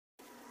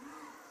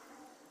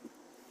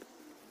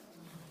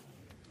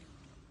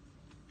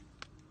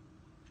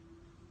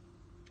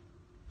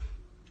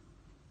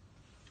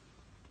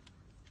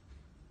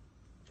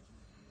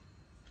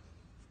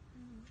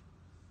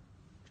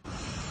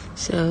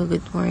So,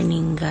 good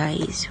morning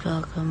guys.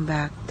 Welcome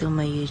back to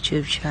my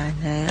YouTube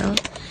channel.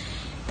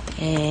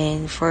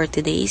 And for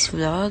today's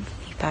vlog,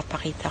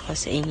 ipapakita ko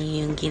sa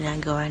inyo yung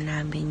ginagawa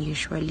namin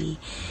usually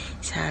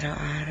sa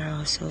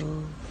araw-araw. So,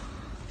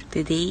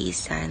 today is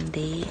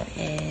Sunday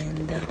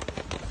and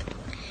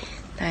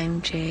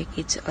time check,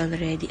 it's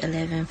already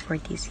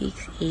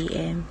 11:46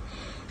 a.m.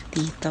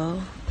 dito.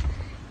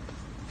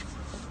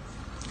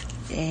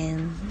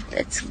 And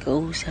let's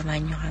go,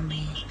 samahan nyo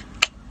kami.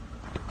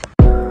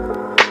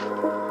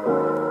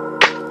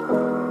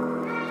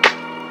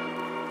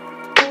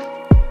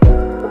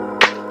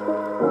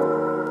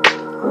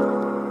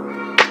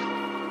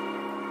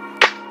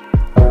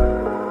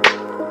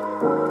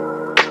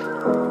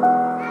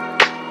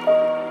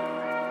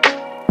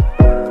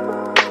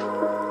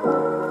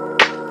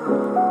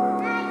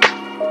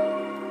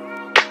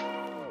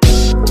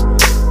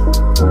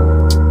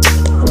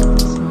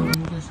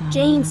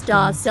 Jane's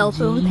Dawes cell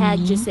phone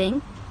purchasing.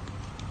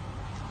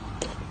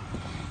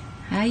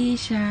 Hi,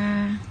 Isha.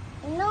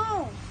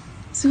 No.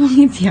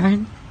 Sungit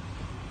yan.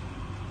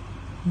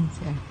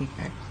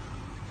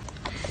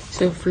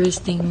 So,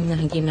 first thing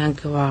na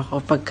ginagawa ko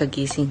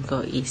pagkagising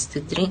ko is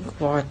to drink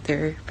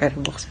water.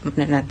 Pero buksan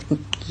muna natin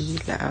yung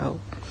ilaw.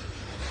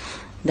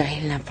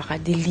 Dahil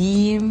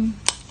napakadilim.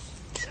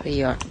 So,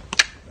 yun.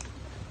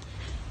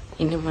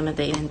 Inom muna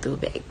tayo ng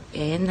tubig.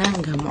 And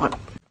ng gamot.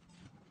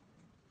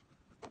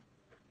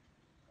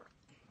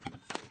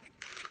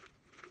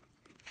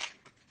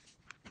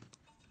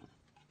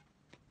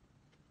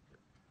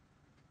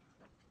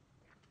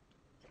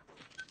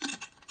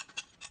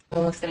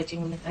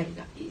 Mag-stretching muna tayo,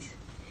 guys.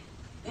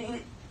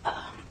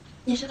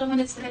 Yes, ito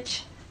muna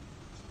stretch.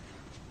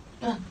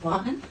 1,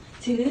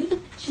 2,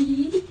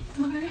 3,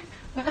 4,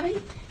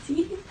 5,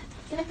 6,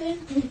 7,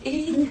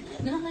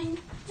 8, 9,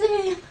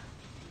 10.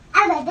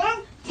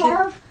 11,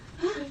 12,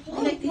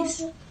 Like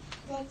this.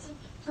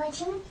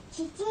 14,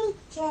 15,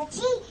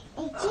 17,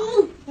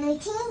 18,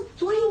 19,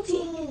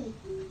 20.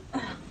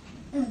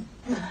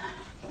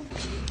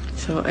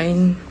 So,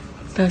 ayun.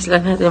 Tapos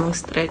lang natin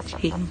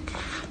mag-stretching.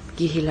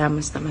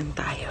 Gihilamas naman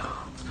tayo.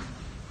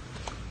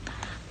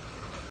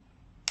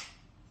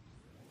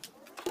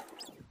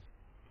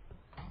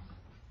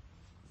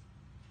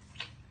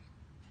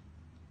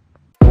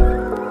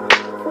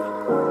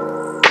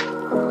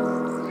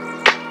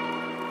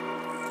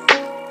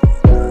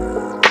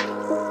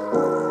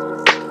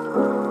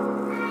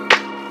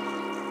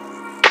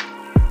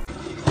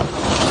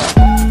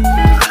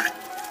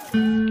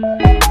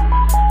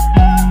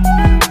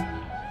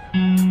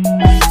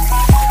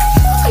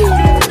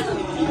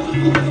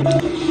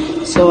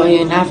 So,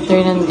 ayun,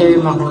 after ng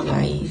derma ko,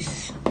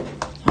 guys,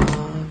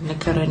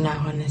 nagkaroon na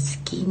ako ng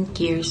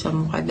skincare sa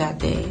mukha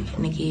dati.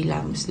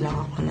 Naghihilamos lang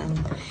ako ng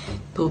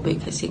tubig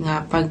kasi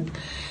nga, pag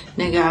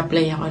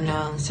nag-a-apply ako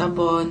ng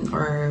sabon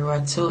or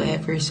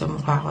whatsoever sa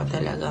mukha ko,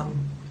 talagang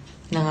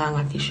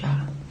nangangati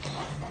siya.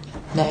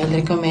 Dahil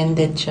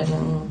recommended siya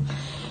nung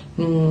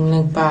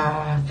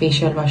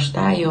nagpa-facial wash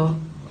tayo.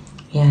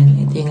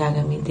 Yan, ito yung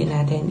gagamitin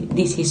natin.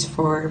 This is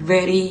for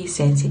very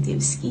sensitive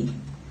skin.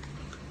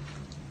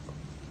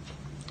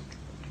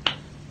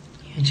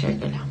 Yan, share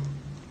ko lang.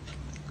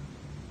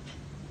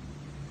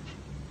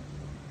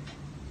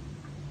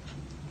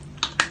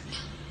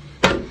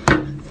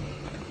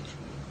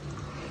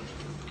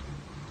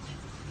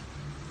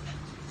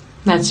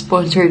 Not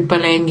sponsored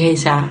pala yan,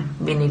 guys, ha?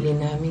 Binili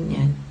namin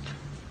yan.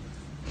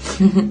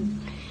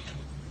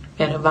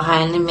 Pero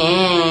baka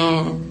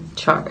naman.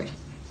 Char.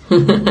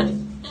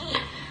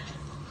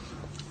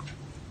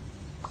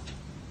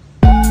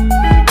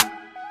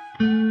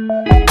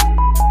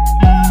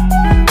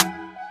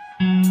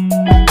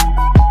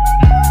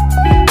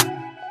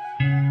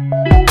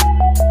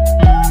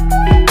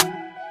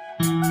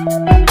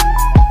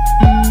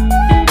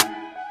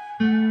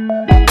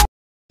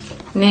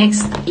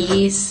 Next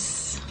is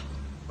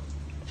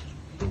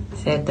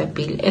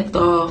Cetaphil.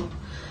 Ito,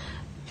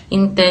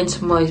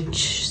 intense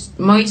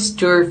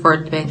moisture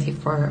for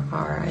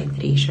 24-hour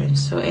hydration.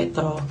 So,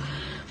 ito,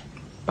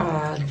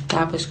 pag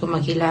tapos ko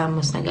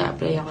maghilamos,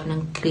 nag-a-apply ako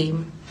ng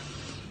cream,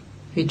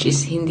 which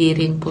is hindi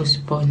rin po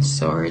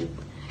sponsored.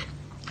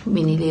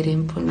 Binili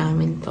rin po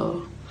namin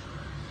to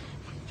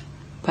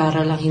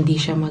para lang hindi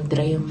siya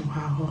mag-dry yung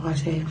mukha ko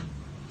kasi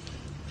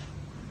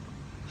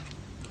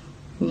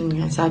yun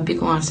nga, sabi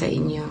ko nga sa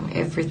inyo,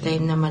 every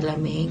time na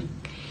malamig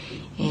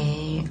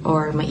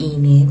or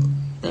mainit,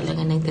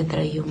 talaga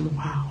nagdadry yung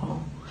mukha ko.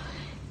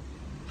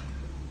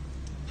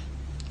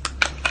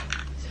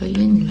 So,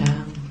 yun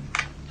lang.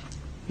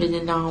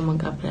 Yun lang ako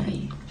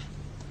mag-apply.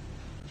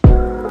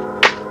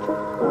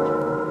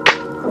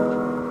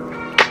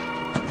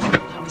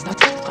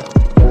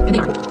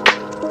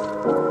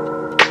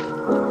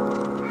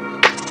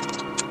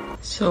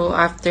 So,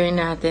 after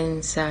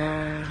natin sa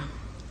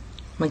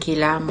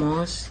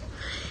maghilamos,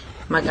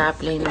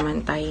 mag-apply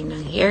naman tayo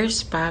ng hair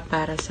spa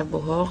para sa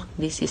buhok.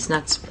 This is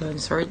not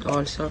sponsored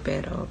also,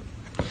 pero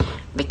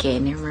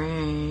bikini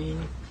rin.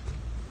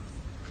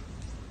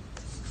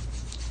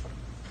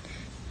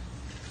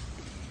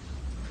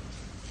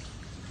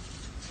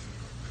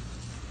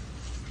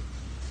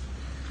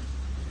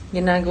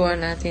 ginagawa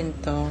natin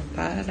to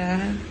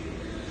para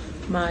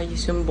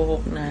maayos yung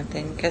buhok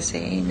natin.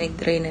 Kasi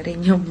nag-dry na rin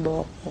yung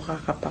buhok ko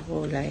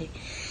kakapakulay.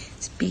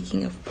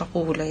 Speaking of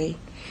pakulay,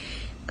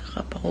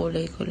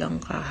 kakapakulay ko lang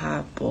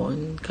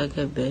kahapon,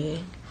 kagabi,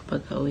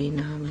 pag-uwi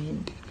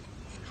namin.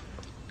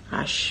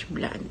 Ash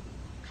blonde.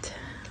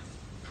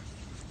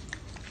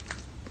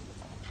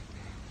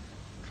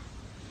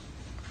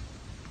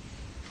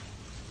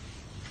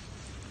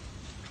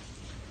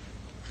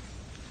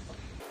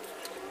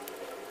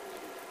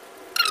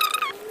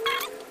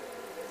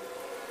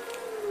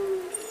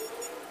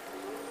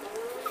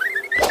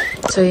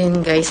 So,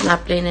 yun guys,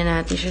 na-apply na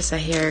natin siya sa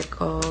hair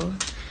ko.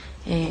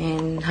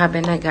 And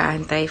habang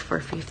nag-aantay for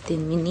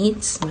 15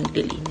 minutes,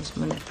 maglilinis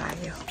muna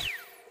tayo.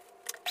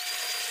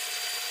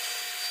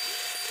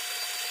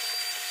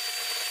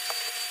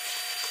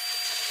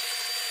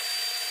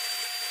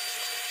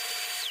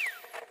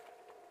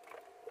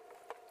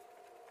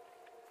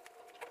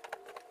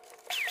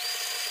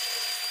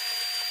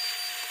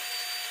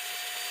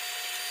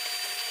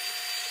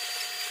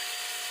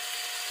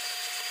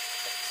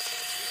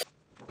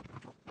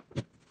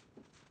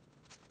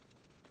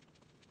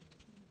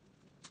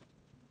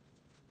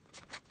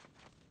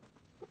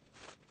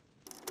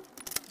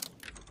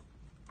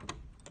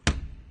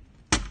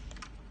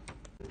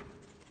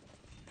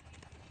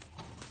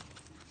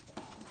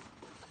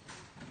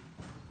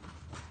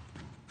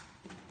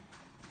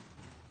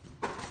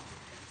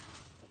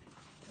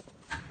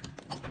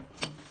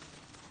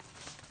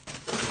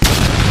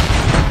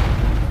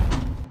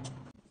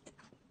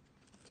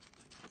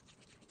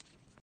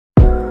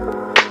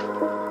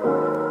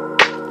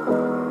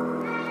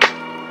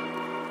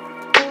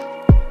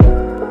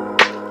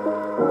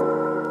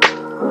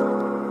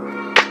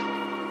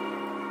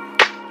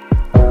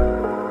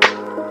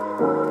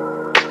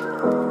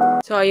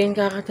 So, ayun,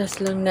 kakatas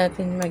lang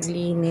natin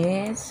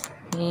maglinis.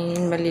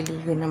 And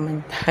maliligo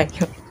naman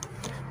tayo.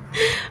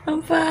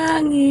 Ang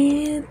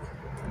pangit!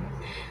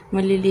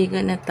 Maliligo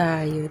na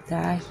tayo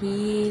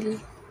dahil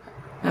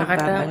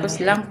kakatapos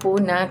lang po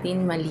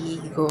natin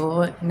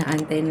maligo.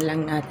 Naantay na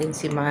lang natin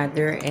si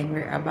Mother and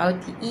we're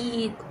about to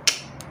eat.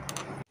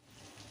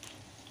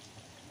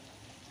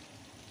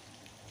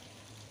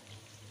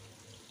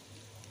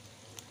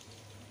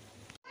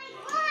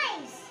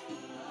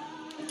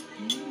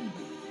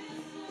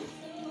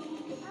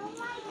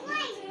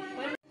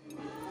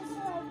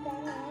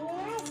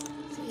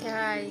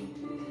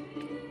 Hi.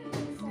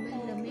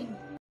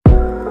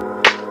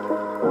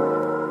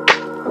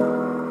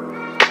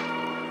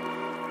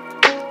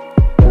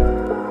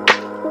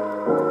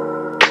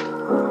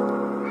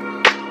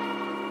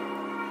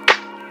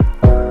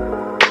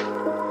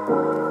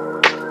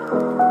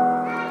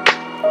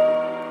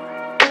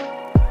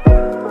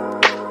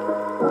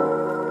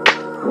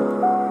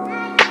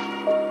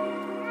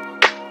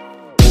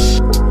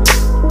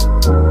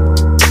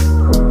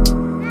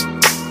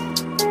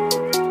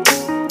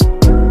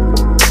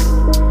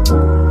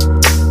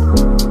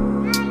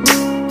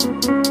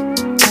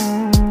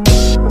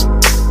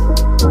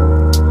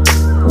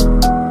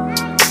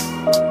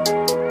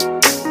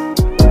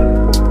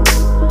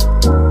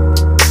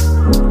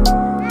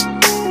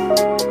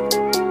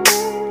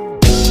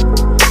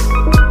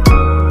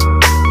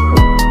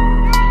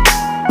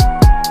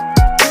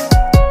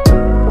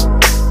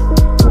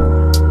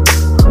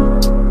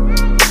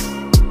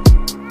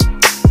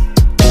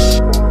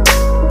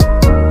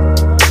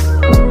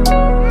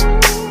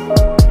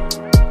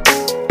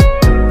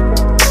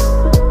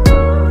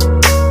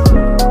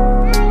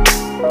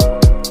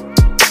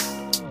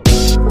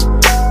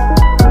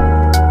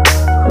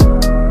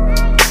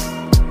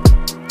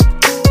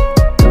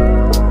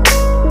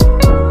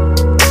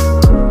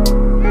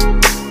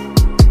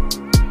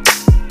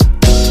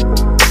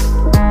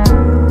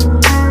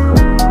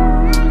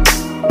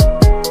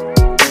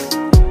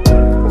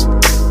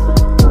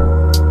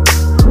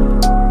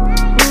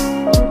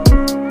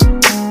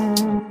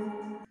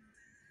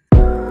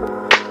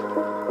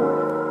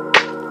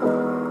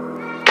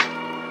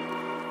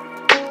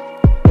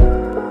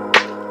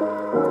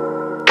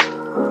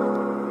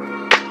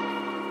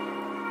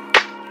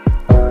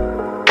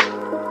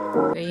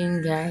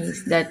 Ayun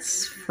guys,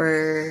 that's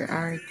for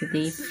our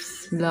today's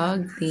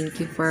vlog.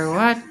 Thank you for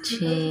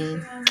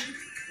watching.